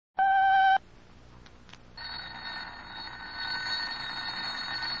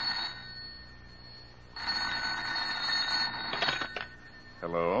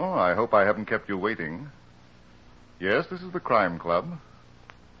hope I haven't kept you waiting. Yes, this is the Crime Club.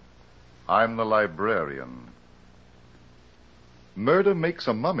 I'm the Librarian. Murder makes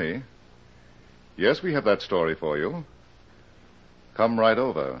a mummy? Yes, we have that story for you. Come right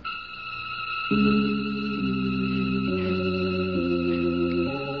over.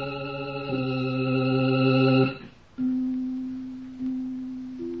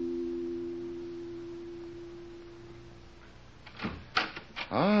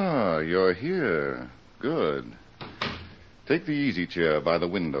 Ah, you're here. Good. Take the easy chair by the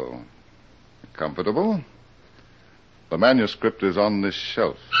window. Comfortable? The manuscript is on this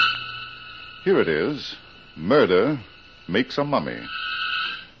shelf. Here it is. Murder makes a mummy.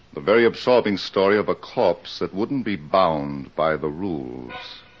 The very absorbing story of a corpse that wouldn't be bound by the rules.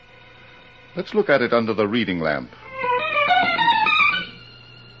 Let's look at it under the reading lamp.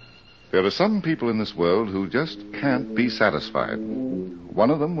 There are some people in this world who just can't be satisfied. One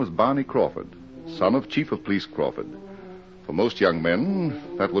of them was Barney Crawford, son of Chief of Police Crawford. For most young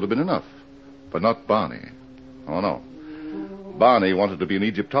men, that would have been enough. But not Barney. Oh, no. Barney wanted to be an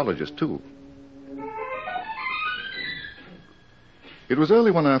Egyptologist, too. It was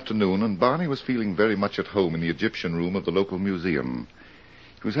early one afternoon, and Barney was feeling very much at home in the Egyptian room of the local museum.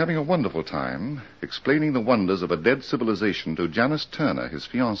 He was having a wonderful time explaining the wonders of a dead civilization to Janice Turner, his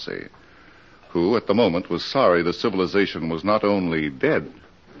fiancée, who, at the moment, was sorry the civilization was not only dead,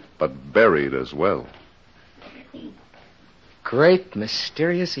 but buried as well. Great,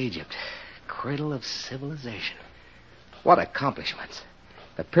 mysterious Egypt. Cradle of civilization. What accomplishments.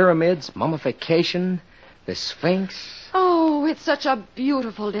 The pyramids, mummification, the Sphinx. Oh, it's such a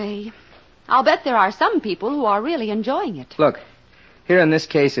beautiful day. I'll bet there are some people who are really enjoying it. Look, here in this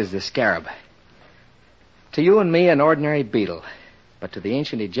case is the scarab. To you and me, an ordinary beetle. But to the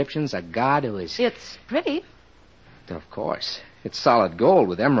ancient Egyptians, a god who is... It's pretty. Of course. It's solid gold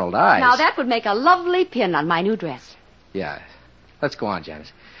with emerald eyes. Now, that would make a lovely pin on my new dress. Yeah. Let's go on,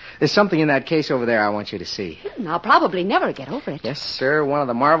 Janice. There's something in that case over there I want you to see. I'll probably never get over it. Yes, sir. One of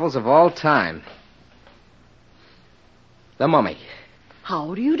the marvels of all time. The mummy.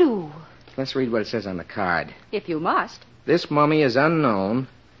 How do you do? Let's read what it says on the card. If you must. This mummy is unknown,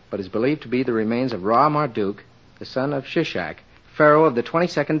 but is believed to be the remains of Ra Marduk, the son of Shishak, pharaoh of the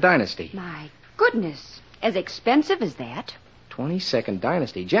 22nd dynasty. My goodness. As expensive as that? 22nd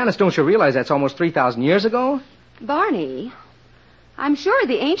dynasty. Janice, don't you realize that's almost 3,000 years ago? Barney, I'm sure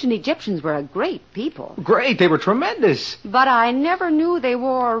the ancient Egyptians were a great people. Great. They were tremendous. But I never knew they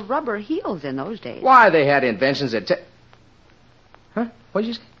wore rubber heels in those days. Why, they had inventions that... Huh? What did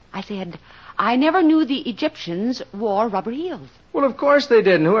you say? I said, I never knew the Egyptians wore rubber heels. Well, of course they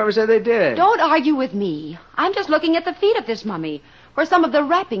didn't. Whoever said they did? Don't argue with me. I'm just looking at the feet of this mummy, where some of the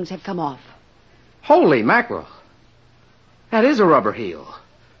wrappings have come off. Holy mackerel. That is a rubber heel.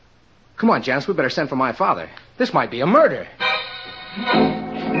 Come on, Janice, we better send for my father. This might be a murder.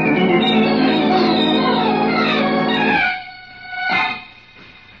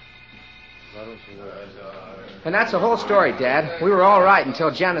 And that's the whole story, Dad. We were all right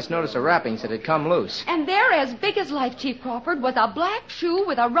until Janice noticed the wrappings that had come loose. And there, as big as life, Chief Crawford, was a black shoe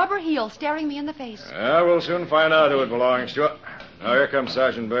with a rubber heel staring me in the face. Yeah, we'll soon find out who it belongs to. Now, here comes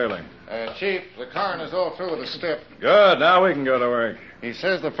Sergeant Bailey. Chief, the coroner's all through with the stip. Good. Now we can go to work. He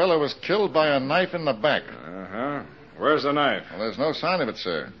says the fellow was killed by a knife in the back. Uh-huh. Where's the knife? Well, there's no sign of it,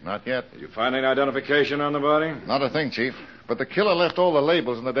 sir. Not yet. Did you find any identification on the body? Not a thing, Chief. But the killer left all the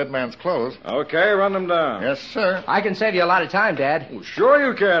labels in the dead man's clothes. Okay, run them down. Yes, sir. I can save you a lot of time, Dad. Well, sure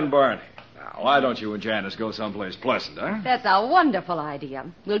you can, Barney. Now, why don't you and Janice go someplace pleasant, huh? That's a wonderful idea.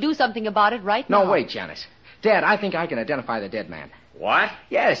 We'll do something about it right now. No, wait, Janice. Dad, I think I can identify the dead man. What?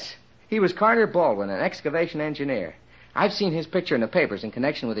 Yes. He was Carter Baldwin, an excavation engineer. I've seen his picture in the papers in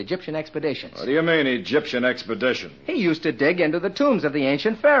connection with Egyptian expeditions. What do you mean, Egyptian expedition? He used to dig into the tombs of the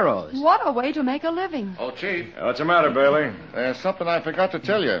ancient pharaohs. What a way to make a living. Oh, Chief. What's the matter, Bailey? There's something I forgot to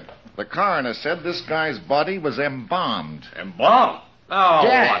tell you. The coroner said this guy's body was embalmed. Embalmed? Oh,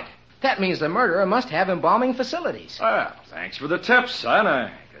 Dad, what? that means the murderer must have embalming facilities. Well, thanks for the tip, son.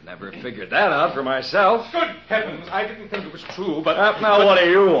 I could never have figured that out for myself. Good heavens, I didn't think it was true, but... Now, what do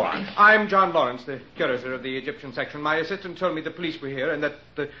you want? I'm John Lawrence, the curator of the Egyptian section. My assistant told me the police were here and that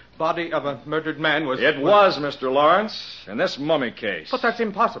the body of a murdered man was... It was, Mr. Lawrence, in this mummy case. But that's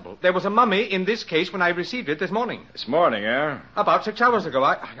impossible. There was a mummy in this case when I received it this morning. This morning, eh? About 6 hours ago.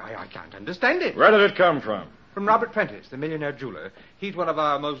 I can't understand it. Where did it come from? From Robert Prentice, the millionaire jeweler. He's one of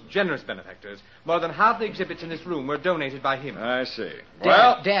our most generous benefactors. More than half the exhibits in this room were donated by him. I see.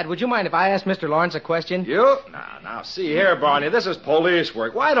 Dad, would you mind if I asked Mr. Lawrence a question? You? Now, see here, Barney. This is police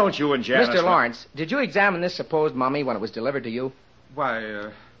work. Why don't you and Janice... Mr. Lawrence, did you examine this supposed mummy when it was delivered to you? Why,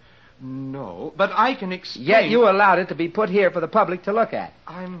 No, but I can explain... Yet you allowed it to be put here for the public to look at.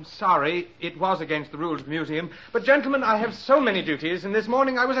 I'm sorry. It was against the rules of the museum. But, gentlemen, I have so many duties, and this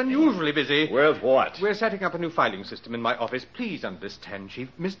morning I was unusually busy. With what? We're setting up a new filing system in my office. Please understand, Chief.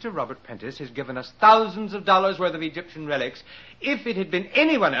 Mr. Robert Prentice has given us thousands of dollars worth of Egyptian relics. If it had been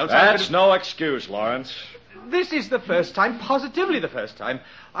anyone else... That's no excuse, Lawrence. This is the first time, positively the first time,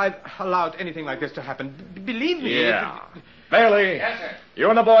 I've allowed anything like this to happen. Believe me. Yeah. Bailey. Yes, sir. You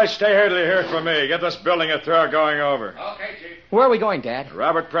and the boys stay here till you hear from me. Get this building a thorough going over. Okay, Chief. Where are we going, Dad?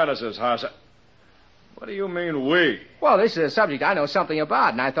 Robert Prentice's house. What do you mean, we? Well, this is a subject I know something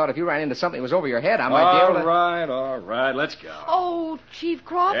about, and I thought if you ran into something that was over your head, I might be able to... All right, let's go. Oh, Chief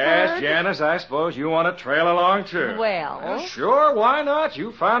Crawford. Yes, Janice, I suppose you want to trail along, too. Well. Sure, why not?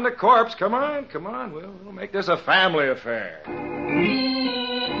 You found the corpse. Come on. We'll make this a family affair.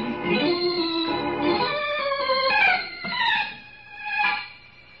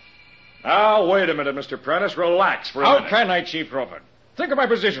 Now, wait a minute, Mr. Prentice. Relax for a minute. How can I, Chief Crawford? Think of my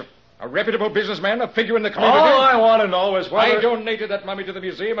position. A reputable businessman, a figure in the community. All I want to know is whether... I donated that mummy to the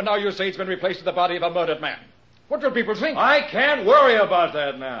museum, and now you say it's been replaced with the body of a murdered man. What will people think? I can't worry about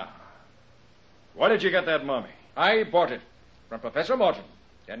that now. Where did you get that mummy? I bought it from Professor Morton,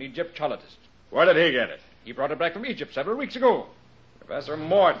 an Egyptologist. Where did he get it? He brought it back from Egypt several weeks ago. Professor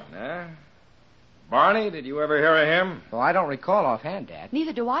Morton, eh? Barney, did you ever hear of him? Well, I don't recall offhand, Dad.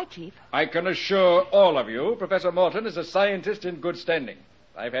 Neither do I, Chief. I can assure all of you, Professor Morton is a scientist in good standing.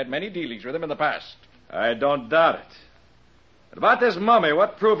 I've had many dealings with him in the past. I don't doubt it. But about this mummy,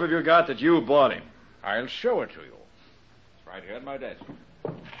 what proof have you got that you bought him? I'll show it to you. It's right here at my desk.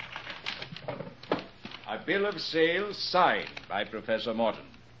 A bill of sale signed by Professor Morton.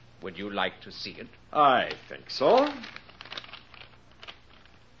 Would you like to see it? I think so.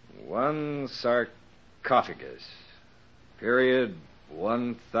 One sarcophagus. Period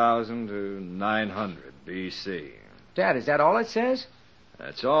 1000 to 900 B.C. Dad, is that all it says?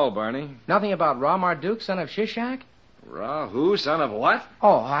 That's all, Barney. Nothing about Ra Marduk, son of Shishak? Ra, who? Son of what?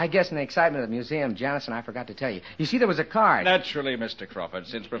 Oh, I guess in the excitement of the museum, Janice and I forgot to tell you. You see, there was a card. Naturally, Mr. Crawford.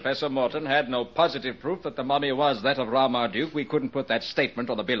 Since Professor Morton had no positive proof that the mummy was that of Ra Marduk, we couldn't put that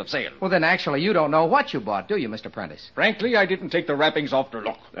statement on the bill of sale. Well, then actually you don't know what you bought, do you, Mr. Prentice? Frankly, I didn't take the wrappings off to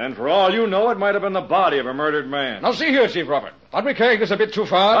look. And for all you know, it might have been the body of a murdered man. Now, see here, Chief Robert. Aren't we carrying this a bit too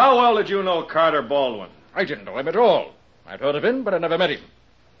far? How well did you know Carter Baldwin? I didn't know him at all. I'd heard of him, but I never met him.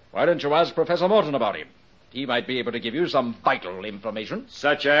 Why didn't you ask Professor Morton about him? He might be able to give you some vital information.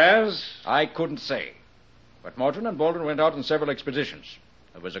 Such as? I couldn't say. But Morton and Baldwin went out on several expeditions.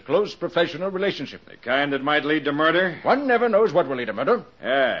 There was a close professional relationship. The kind that might lead to murder? One never knows what will lead to murder.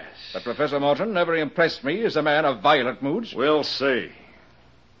 Yes. But Professor Morton never impressed me as a man of violent moods. We'll see.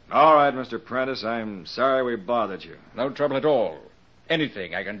 All right, Mr. Prentice, I'm sorry we bothered you. No trouble at all.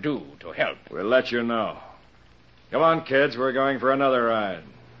 Anything I can do to help. We'll let you know. Come on, kids, we're going for another ride.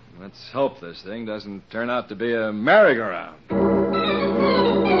 Let's hope this thing doesn't turn out to be a merry-go-round.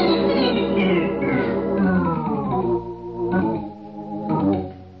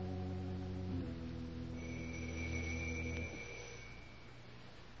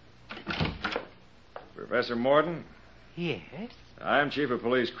 Professor Morton? Yes? I'm Chief of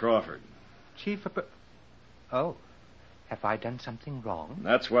Police Crawford. Chief of... Oh. Have I done something wrong?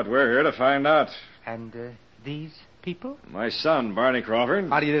 That's what we're here to find out. And, these people? My son, Barney Crawford.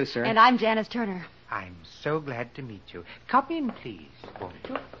 How do you do, sir? And I'm Janice Turner. I'm so glad to meet you. Come in, please, won't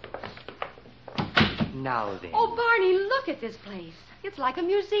you? Now then. Oh, Barney, look at this place. It's like a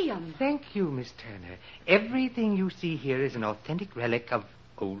museum. Thank you, Miss Turner. Everything you see here is an authentic relic of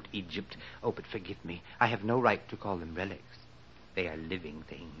old Egypt. Oh, but forgive me. I have no right to call them relics. They are living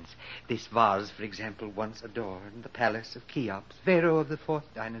things. This vase, for example, once adorned the palace of Cheops, pharaoh of the 4th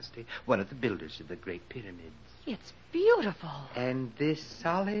dynasty, one of the builders of the Great Pyramids. It's beautiful. And this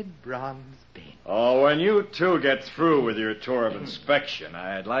solid bronze bench. Oh, when you two get through with your tour of inspection,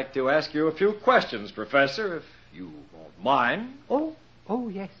 I'd like to ask you a few questions, Professor, if you won't mind. Oh,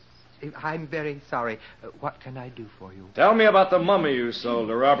 yes. I'm very sorry. What can I do for you? Tell me about the mummy you sold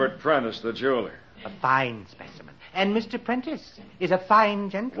to Robert Prentice, the jeweler. A fine specimen. And Mr. Prentice is a fine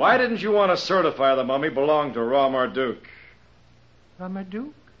gentleman. Why didn't you want to certify the mummy belonged to Ra Marduk? Ra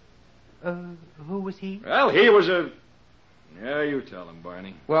Marduk? Who was he? Well, he was a... Yeah, you tell him,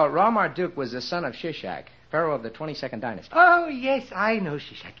 Barney. Well, Ra Marduk was the son of Shishak, pharaoh of the 22nd dynasty. Oh, yes, I know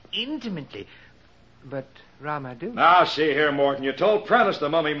Shishak intimately. But Ra Marduk... Now, see here, Morton. You told Prentice the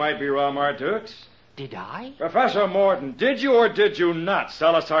mummy might be Ra Marduk's. Did I? Professor Morton, did you or did you not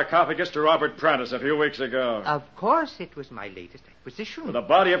sell a sarcophagus to Robert Prentice a few weeks ago? Of course it was my latest acquisition. With the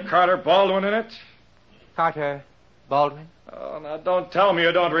body of Carter Baldwin in it? Carter Baldwin? Oh, now don't tell me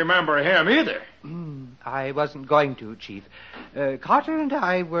you don't remember him either. I wasn't going to, Chief. Carter and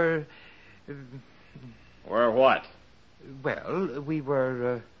I were... Were what? Well, we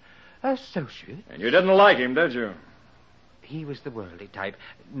were associates. And you didn't like him, did you? He was the worldly type,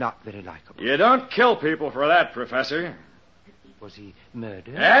 not very likable. You don't kill people for that, Professor. Was he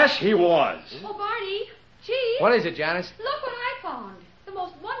murdered? Yes, he was. Oh, Barney. Chief. What is it, Janice? Look what I found. The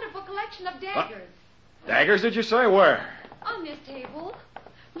most wonderful collection of daggers. Daggers, did you say? Where? On this table.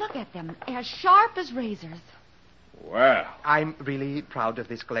 Look at them. As sharp as razors. Well. I'm really proud of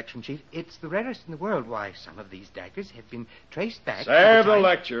this collection, Chief. It's the rarest in the world. Why, some of these daggers have been traced back... Save the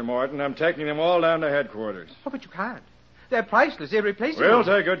lecture, Morton. I'm taking them all down to headquarters. Oh, but you can't. They're priceless, irreplaceable. We'll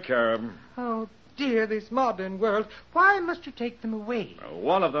take good care of them. Oh, dear, this modern world. Why must you take them away? Well,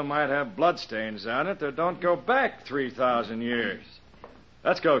 one of them might have bloodstains on it that don't go back 3,000 years.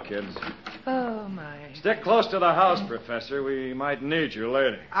 Let's go, kids. Oh, my. Stick close to the house, Professor. We might need you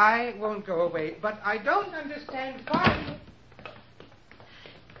later. I won't go away, but I don't understand why...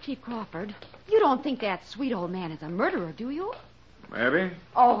 Chief Crawford, you don't think that sweet old man is a murderer, do you? Maybe.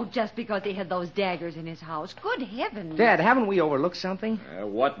 Oh, just because he had those daggers in his house. Good heavens. Dad, haven't we overlooked something?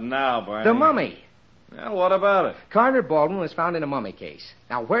 What now, Barney? The mummy. Well, what about it? Carter Baldwin was found in a mummy case.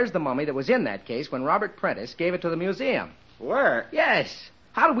 Now, where's the mummy that was in that case when Robert Prentice gave it to the museum? Where? Yes.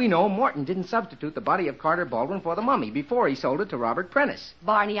 How do we know Morton didn't substitute the body of Carter Baldwin for the mummy before he sold it to Robert Prentice?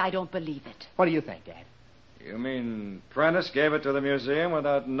 Barney, I don't believe it. What do you think, Dad? You mean Prentice gave it to the museum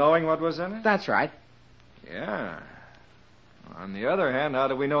without knowing what was in it? That's right. Yeah. On the other hand, how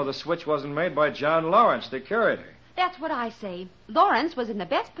do we know the switch wasn't made by John Lawrence, the curator? That's what I say. Lawrence was in the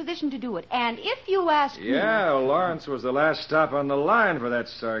best position to do it. And if you ask me... Yeah, Lawrence was the last stop on the line for that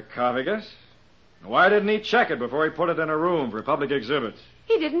sarcophagus. Why didn't he check it before he put it in a room for public exhibits?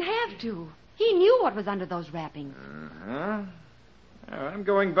 He didn't have to. He knew what was under those wrappings. Uh-huh. I'm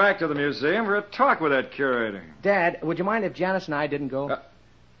going back to the museum for a talk with that curator. Dad, would you mind if Janice and I didn't go?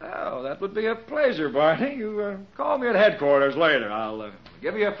 Oh, that would be a pleasure, Barney. You call me at headquarters later. I'll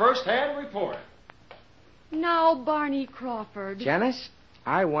give you a first-hand report. Now, Barney Crawford. Janice,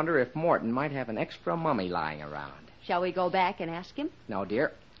 I wonder if Morton might have an extra mummy lying around. Shall we go back and ask him? No,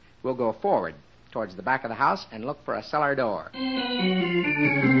 dear. We'll go forward towards the back of the house and look for a cellar door.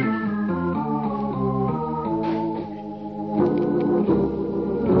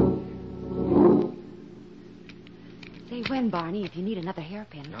 Say when, Barney, if you need another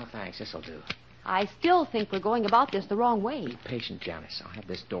hairpin. No, thanks. This'll do. I still think we're going about this the wrong way. Be patient, Janice. I'll have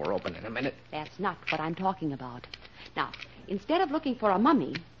this door open in a minute. That's not what I'm talking about. Now, instead of looking for a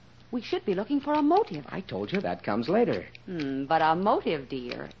mummy, we should be looking for a motive. I told you that comes later. But a motive,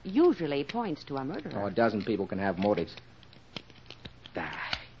 dear, usually points to a murderer. Oh, a dozen people can have motives.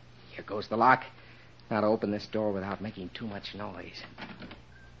 Here goes the lock. Now to open this door without making too much noise.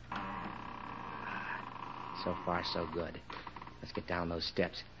 So far, so good. Let's get down those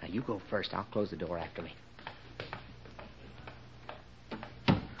steps. Now, you go first. I'll close the door after me.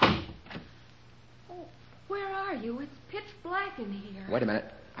 Oh, where are you? It's pitch black in here. Wait a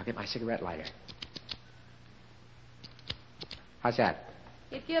minute. I'll get my cigarette lighter. How's that?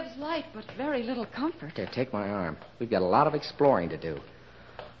 It gives light, but very little comfort. Here, take my arm. We've got a lot of exploring to do.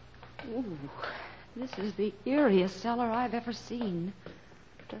 Ooh, this is the eeriest cellar I've ever seen.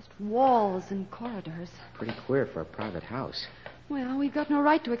 Just walls and corridors. Pretty queer for a private house. Well, we've got no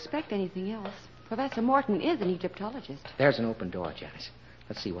right to expect anything else. Professor Morton is an Egyptologist. There's an open door, Janice.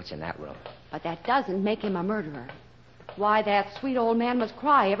 Let's see what's in that room. But that doesn't make him a murderer. Why, that sweet old man must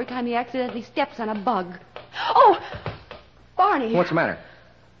cry every time he accidentally steps on a bug. Oh! Barney! What's the matter?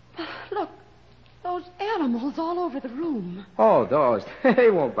 Look, those animals all over the room. Oh, those.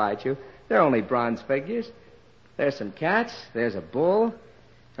 They won't bite you. They're only bronze figures. There's some cats. There's a bull.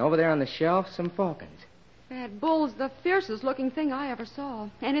 Over there on the shelf, some falcons. That bull's the fiercest looking thing I ever saw.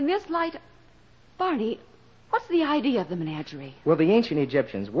 And in this light... Barney, what's the idea of the menagerie? Well, the ancient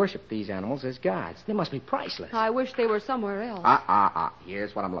Egyptians worshipped these animals as gods. They must be priceless. I wish they were somewhere else.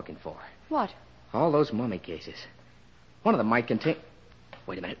 Here's what I'm looking for. What? All those mummy cases. One of them might contain...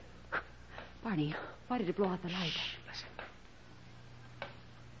 Wait a minute. Barney, why did it blow out the light? Shh, listen.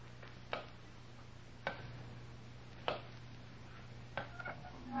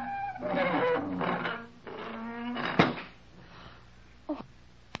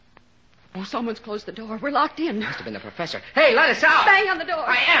 Oh, someone's closed the door. We're locked in. Must have been the professor. Hey, let us out! Bang on the door.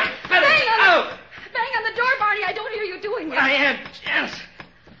 I am. Bang out! on the door, Barney. I don't hear you doing it. I am. Janice.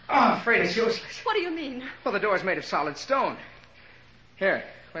 Oh, I'm afraid it's useless. What do you mean? Well, the door's made of solid stone. Here,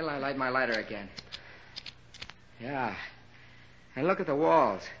 wait till I light my lighter again. Yeah. And look at the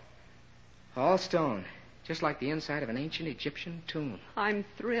walls. All stone. Just like the inside of an ancient Egyptian tomb. I'm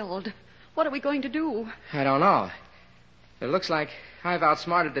thrilled. What are we going to do? I don't know. It looks like I've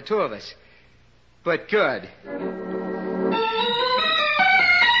outsmarted the two of us. But good.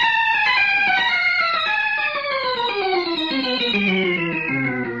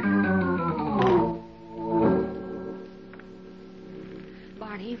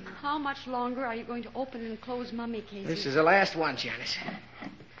 Barney, how much longer are you going to open and close mummy cases? This is the last one, Janice.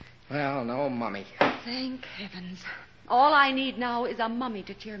 Well, no mummy. Thank heavens. All I need now is a mummy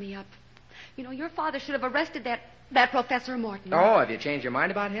to cheer me up. You know, your father should have arrested that Professor Morton. Oh, have you changed your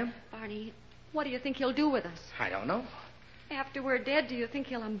mind about him? Barney, what do you think he'll do with us? I don't know. After we're dead, do you think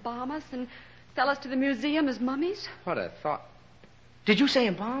he'll embalm us and sell us to the museum as mummies? What a thought. Did you say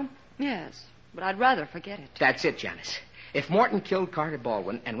embalm? Yes, but I'd rather forget it. That's it, Janice. If Morton killed Carter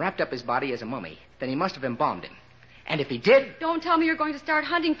Baldwin and wrapped up his body as a mummy, then he must have embalmed him. And if he did... Don't tell me you're going to start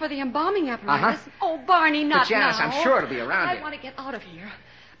hunting for the embalming apparatus. Oh, Barney, not but Janice, now. I'm sure it'll be around here. I want to get out of here.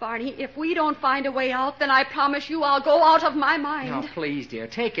 Barney, if we don't find a way out, then I promise you I'll go out of my mind. Now, please, dear,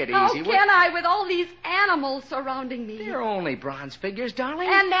 take it How easy. can I with all these animals surrounding me? They're only bronze figures, darling.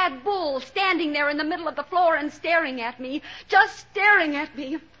 And that bull standing there in the middle of the floor and staring at me. Just staring at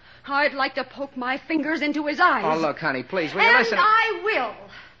me. I'd like to poke my fingers into his eyes. Oh, look, honey, please, will you and listen? I will.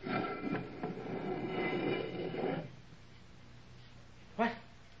 What?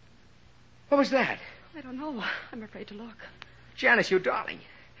 What was that? I don't know. I'm afraid to look. Janice, you darling.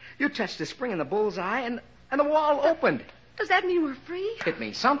 You touched the spring in the bull's eye, and the wall opened. Does that mean we're free? It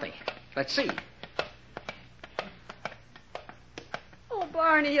means something. Let's see. Oh,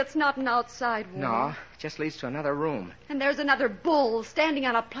 Barney, it's not an outside wall. No, it just leads to another room. And there's another bull standing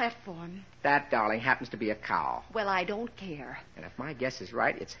on a platform. That, darling, happens to be a cow. Well, I don't care. And if my guess is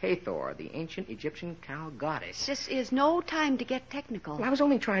right, it's Hathor, the ancient Egyptian cow goddess. This is no time to get technical. Well, I was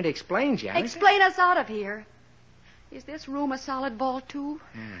only trying to explain, Janice. Explain us out of here. Is this room a solid vault, too?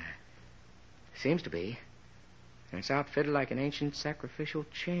 Yeah. Seems to be. And it's outfitted like an ancient sacrificial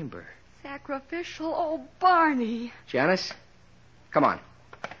chamber. Sacrificial? Oh, Barney. Janice, come on.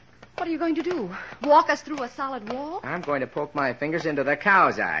 What are you going to do? Walk us through a solid wall? I'm going to poke my fingers into the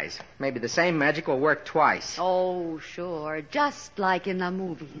cow's eyes. Maybe the same magic will work twice. Oh, sure. Just like in the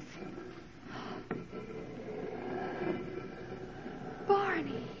movies.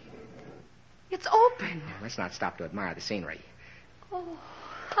 Barney. It's open. Let's not stop to admire the scenery. Oh,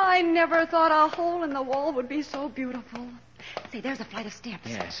 I never thought a hole in the wall would be so beautiful. Say, there's a flight of steps.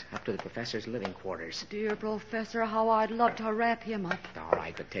 Yes, up to the professor's living quarters. Dear Professor, how I'd love to wrap him up. All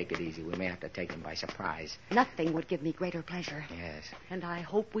right, but take it easy. We may have to take him by surprise. Nothing would give me greater pleasure. Yes. And I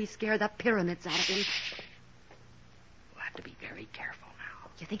hope we scare the pyramids out of him. We'll have to be very careful now.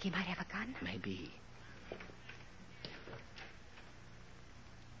 You think he might have a gun? Maybe.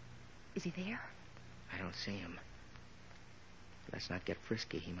 Is he there? I don't see him. Let's not get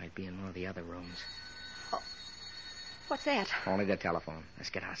frisky. He might be in one of the other rooms. Oh, what's that? Only the telephone. Let's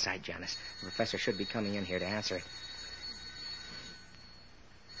get outside, Janice. The professor should be coming in here to answer it.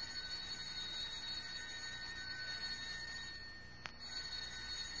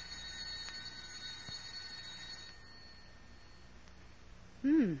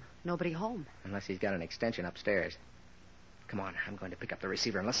 Nobody home. Unless he's got an extension upstairs. Come on, I'm going to pick up the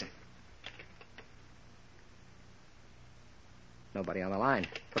receiver and listen. Nobody on the line.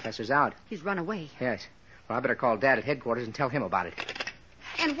 Professor's out. He's run away. Yes. Well, I better call Dad at headquarters and tell him about it.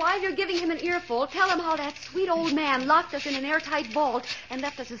 And while you're giving him an earful, tell him how that sweet old man locked us in an airtight vault and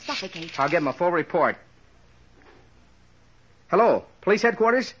left us to suffocate. I'll give him a full report. Hello, police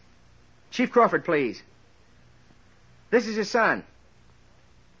headquarters? Chief Crawford, please. This is his son.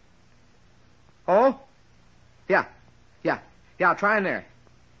 Oh? Yeah, I'll try in there.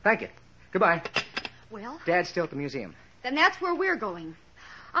 Thank you. Goodbye. Well? Dad's still at the museum. Then that's where we're going.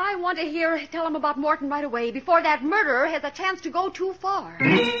 I want to tell him about Morton right away before that murderer has a chance to go too far.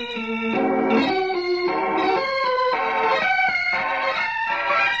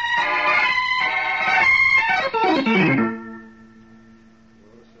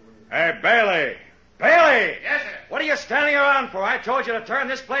 Hey, Bailey! Bailey! Yes, sir. What are you standing around for? I told you to turn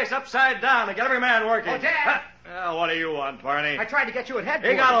this place upside down and get every man working. Oh, Dad! Well, what do you want, Barney? I tried to get you at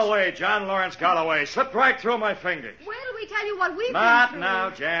headquarters. He got away. John Lawrence got away. Slipped right through my fingers. Wait till we tell you what we've Not been through. now,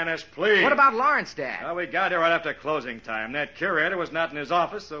 Janice, please. What about Lawrence, Dad? Well, we got here right after closing time. That curator was not in his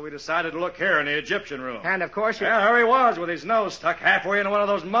office, so we decided to look here in the Egyptian room. And, of course, Yeah, there he was with his nose stuck halfway into one of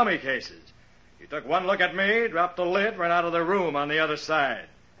those mummy cases. He took one look at me, dropped the lid, ran out of the room on the other side.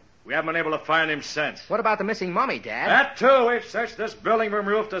 We haven't been able to find him since. What about the missing mummy, Dad? That, too. We've searched this building from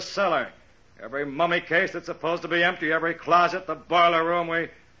roof to cellar. Every mummy case that's supposed to be empty, every closet, the boiler room, we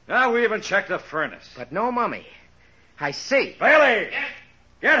Now we even checked the furnace. But no mummy. I see. Bailey!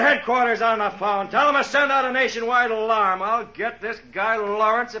 Get headquarters on the phone. Tell them to send out a nationwide alarm. I'll get this guy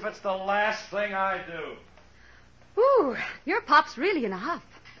Lawrence if it's the last thing I do. Ooh, your pop's really in a huff.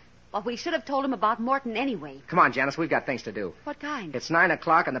 Well, we should have told him about Morton anyway. Come on, Janice. We've got things to do. What kind? It's 9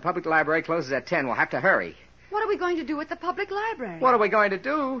 o'clock and the public library closes at 10. We'll have to hurry. What are we going to do at the public library? What are we going to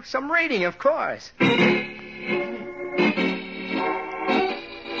do? Some reading, of course.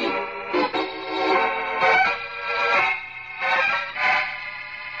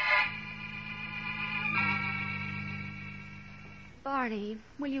 Barney,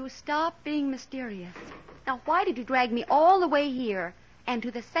 will you stop being mysterious? Now, why did you drag me all the way here and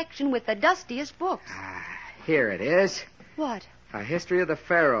to the section with the dustiest books? Here it is. What? A history of the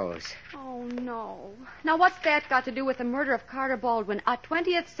pharaohs. Oh, no. Now, what's that got to do with the murder of Carter Baldwin, a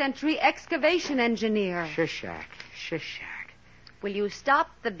 20th century excavation engineer? Shishak. Will you stop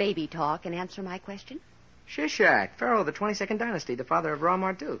the baby talk and answer my question? Shishak, pharaoh of the 22nd dynasty, the father of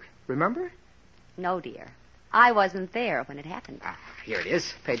Ra-Marduk. Remember? No, dear. I wasn't there when it happened. Here it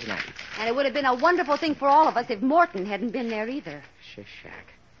is, page 90. And it would have been a wonderful thing for all of us if Morton hadn't been there either. Shishak.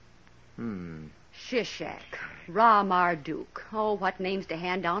 Shishak. Ra-Marduk. Oh, what names to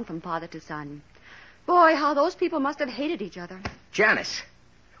hand down from father to son. Boy, how those people must have hated each other. Janice,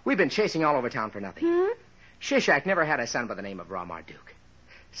 we've been chasing all over town for nothing. Shishak never had a son by the name of Ra-Marduk.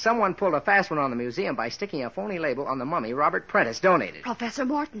 Someone pulled a fast one on the museum by sticking a phony label on the mummy Robert Prentice donated. Professor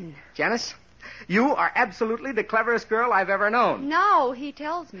Morton. Janice, you are absolutely the cleverest girl I've ever known. No, he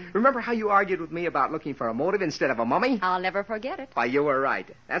tells me. Remember how you argued with me about looking for a motive instead of a mummy? I'll never forget it. Why, you were right.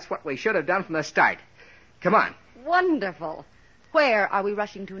 That's what we should have done from the start. Come on. Wonderful. Where are we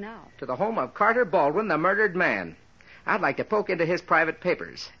rushing to now? To the home of Carter Baldwin, the murdered man. I'd like to poke into his private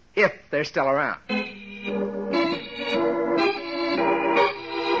papers, if they're still around.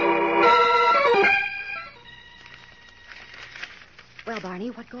 Well, Barney,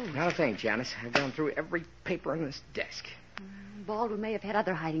 what goes? Not a thing, Janice. I've gone through every paper on this desk. Baldwin may have had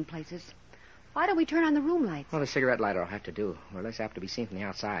other hiding places. Why don't we turn on the room lights? Well, the cigarette lighter will have to do. We're less apt to be seen from the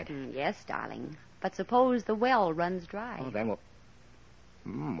outside. Yes, darling. But suppose the well runs dry. Oh, then we'll...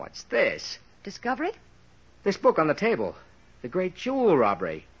 what's this? Discovery? This book on the table. The Great Jewel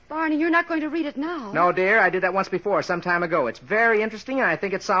Robbery. Barney, you're not going to read it now. No, dear. I did that once before, some time ago. It's very interesting, and I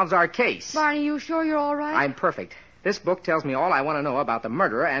think it solves our case. Barney, you sure you're all right? I'm perfect. This book tells me all I want to know about the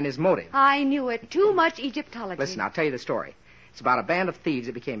murderer and his motive. I knew it. Too much Egyptology. Listen, I'll tell you the story. It's about a band of thieves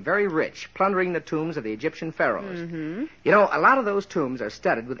that became very rich, plundering the tombs of the Egyptian pharaohs. You know, a lot of those tombs are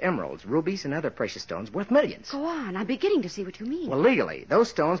studded with emeralds, rubies, and other precious stones worth millions. Go on. I'm beginning to see what you mean. Well, legally, those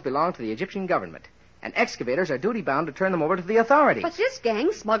stones belong to the Egyptian government, and excavators are duty-bound to turn them over to the authorities. But this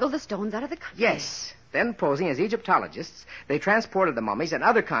gang smuggled the stones out of the country. Yes. Then, posing as Egyptologists, they transported the mummies and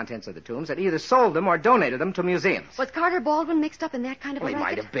other contents of the tombs and either sold them or donated them to museums. Was Carter Baldwin mixed up in that kind of a Well, he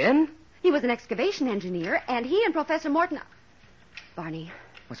racket? might have been. He was an excavation engineer, and he and Professor Morton... Barney.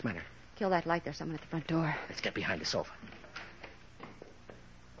 What's the matter? Kill that light. There's someone at the front door. Let's get behind the sofa.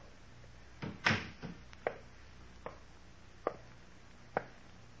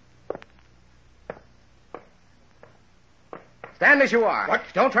 Stand as you are. What?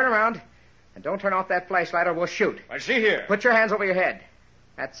 Don't turn around. And don't turn off that flashlight or we'll shoot. I see here. Put your hands over your head.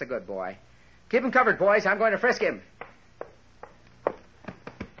 That's a good boy. Keep him covered, boys. I'm going to frisk him.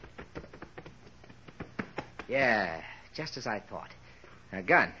 Yeah, just as I thought. A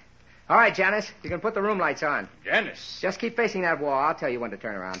gun. All right, Janice, you can put the room lights on. Janice. Just keep facing that wall. I'll tell you when to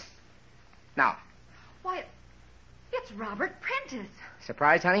turn around. Now. Why, it's Robert Prentice.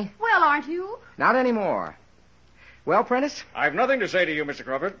 Surprised, honey? Well, aren't you? Not anymore. Well, Prentice? I've nothing to say to you, Mr.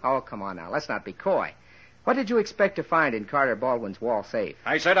 Crawford. Oh, come on now. Let's not be coy. What did you expect to find in Carter Baldwin's wall safe?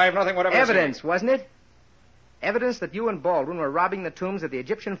 I said I have nothing whatever Evidence, to say. wasn't it? Evidence that you and Baldwin were robbing the tombs of the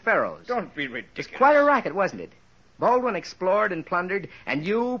Egyptian pharaohs. Don't be ridiculous. It's quite a racket, wasn't it? Baldwin explored and plundered, and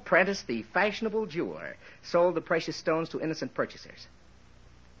you, Prentice, the fashionable jeweler, sold the precious stones to innocent purchasers.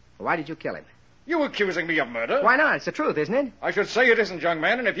 Why did you kill him? You accusing me of murder? Why not? It's the truth, isn't it? I should say it isn't, young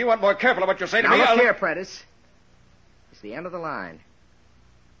man, and if you want more careful of what you say to Now, me, look I'll... here, Prentice. It's the end of the line.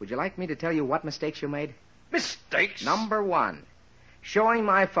 Would you like me to tell you what mistakes you made? Mistakes? Number 1, showing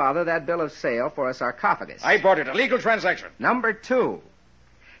my father that bill of sale for a sarcophagus. I bought it, a legal transaction. Number 2,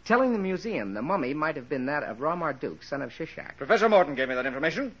 telling the museum the mummy might have been that of Ra-Marduk, son of Shishak. Professor Morton gave me that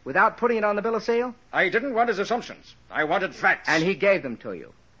information. Without putting it on the bill of sale? I didn't want his assumptions. I wanted facts. And he gave them to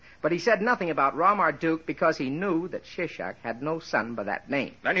you. But he said nothing about Ra-Marduk because he knew that Shishak had no son by that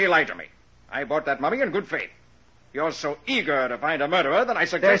name. Then he lied to me. I bought that mummy in good faith. You're so eager to find a murderer that I There's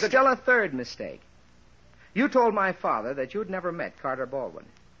suggested... still a third mistake. You told my father that you'd never met Carter Baldwin.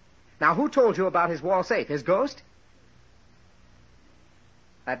 Now, who told you about his wall safe? His ghost?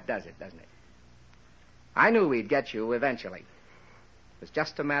 That does it, doesn't it? I knew we'd get you eventually. It was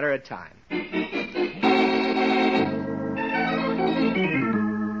just a matter of time.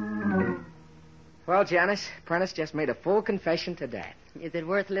 Well, Janice, Prentice just made a full confession to Dad. Is it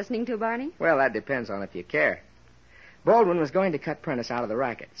worth listening to, Barney? Well, that depends on if you care. Baldwin was going to cut Prentice out of the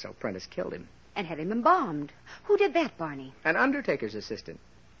racket, so Prentice killed him. And had him embalmed. Who did that, Barney? An undertaker's assistant.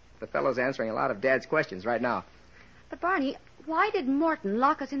 The fellow's answering a lot of Dad's questions right now. But, Barney, why did Morton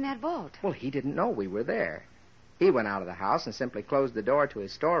lock us in that vault? Well, he didn't know we were there. He went out of the house and simply closed the door to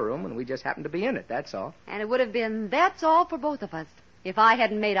his storeroom, and we just happened to be in it, that's all. And it would have been that's all for both of us if I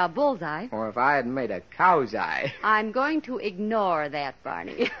hadn't made a bullseye. Or if I hadn't made a cow's eye. I'm going to ignore that,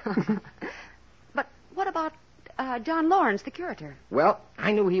 Barney. But what about John Lawrence, the curator? Well,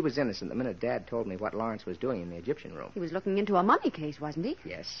 I knew he was innocent the minute Dad told me what Lawrence was doing in the Egyptian room. He was looking into a mummy case, wasn't he?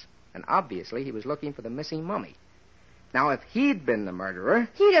 Yes, and obviously he was looking for the missing mummy. Now, if he'd been the murderer...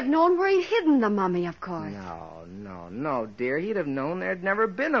 He'd have known where he'd hidden the mummy, of course. No, dear. He'd have known there'd never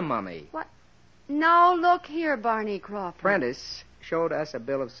been a mummy. What? Now, look here, Barney Crawford. Prentice showed us a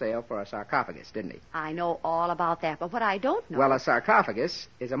bill of sale for a sarcophagus, didn't he? I know all about that, but what I don't know... Well, a sarcophagus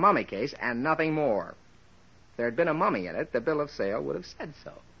is a mummy case and nothing more. If there had been a mummy in it, the bill of sale would have said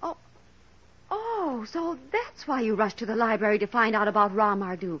so. Oh, so that's why you rushed to the library to find out about Ra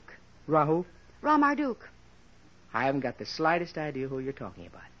Marduk. Rahu? Ra Marduk. I haven't got the slightest idea who you're talking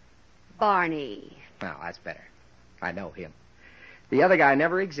about. Barney. Well, that's better. I know him. The other guy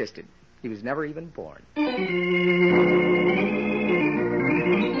never existed. He was never even born.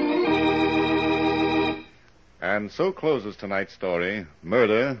 And so closes tonight's story,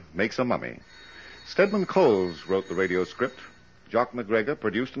 Murder Makes a Mummy. Stedman Coles wrote the radio script. Jock McGregor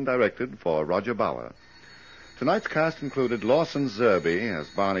produced and directed for Roger Bauer. Tonight's cast included Lawson Zerby as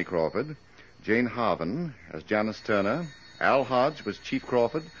Barney Crawford, Jane Harvin as Janice Turner, Al Hodge was Chief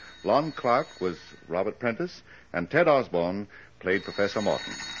Crawford, Lon Clark was Robert Prentice, and Ted Osborne played Professor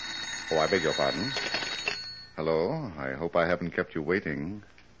Morton. Oh, I beg your pardon. Hello, I hope I haven't kept you waiting.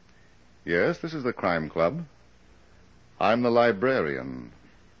 Yes, this is the Crime Club. I'm the Librarian.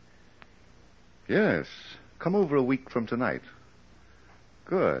 Yes, come over a week from tonight.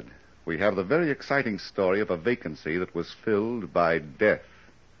 Good. We have the very exciting story of a vacancy that was filled by death.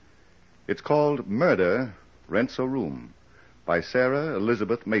 It's called Murder Rents a Room by Sarah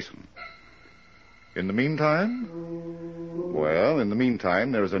Elizabeth Mason. In the meantime? Well, in the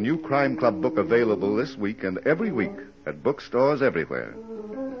meantime, there is a new Crime Club book available this week and every week at bookstores everywhere.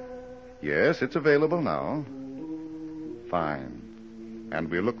 Yes, it's available now. Fine. And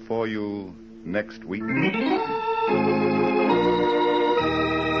we look for you next week.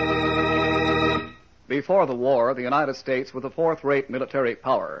 Before the war, the United States was a fourth-rate military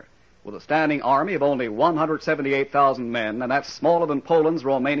power, with a standing army of only 178,000 men, and that's smaller than Poland's,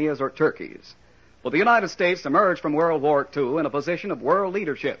 Romania's, or Turkey's. But the United States emerged from World War II in a position of world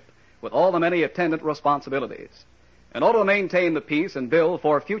leadership, with all the many attendant responsibilities. In order to maintain the peace and build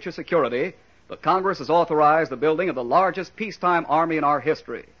for future security, the Congress has authorized the building of the largest peacetime army in our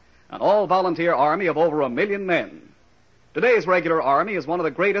history, an all-volunteer army of over 1 million men. Today's regular army is one of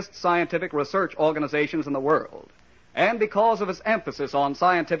the greatest scientific research organizations in the world. And because of its emphasis on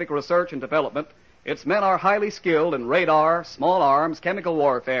scientific research and development, its men are highly skilled in radar, small arms, chemical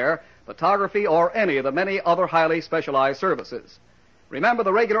warfare, photography, or any of the many other highly specialized services. Remember,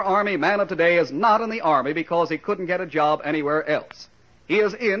 the regular Army man of today is not in the Army because he couldn't get a job anywhere else. He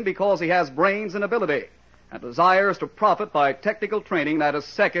is in because he has brains and ability and desires to profit by technical training that is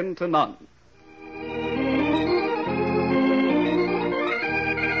second to none.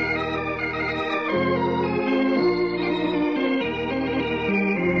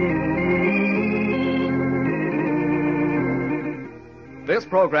 This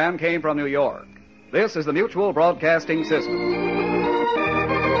program came from New York. This is the Mutual Broadcasting System.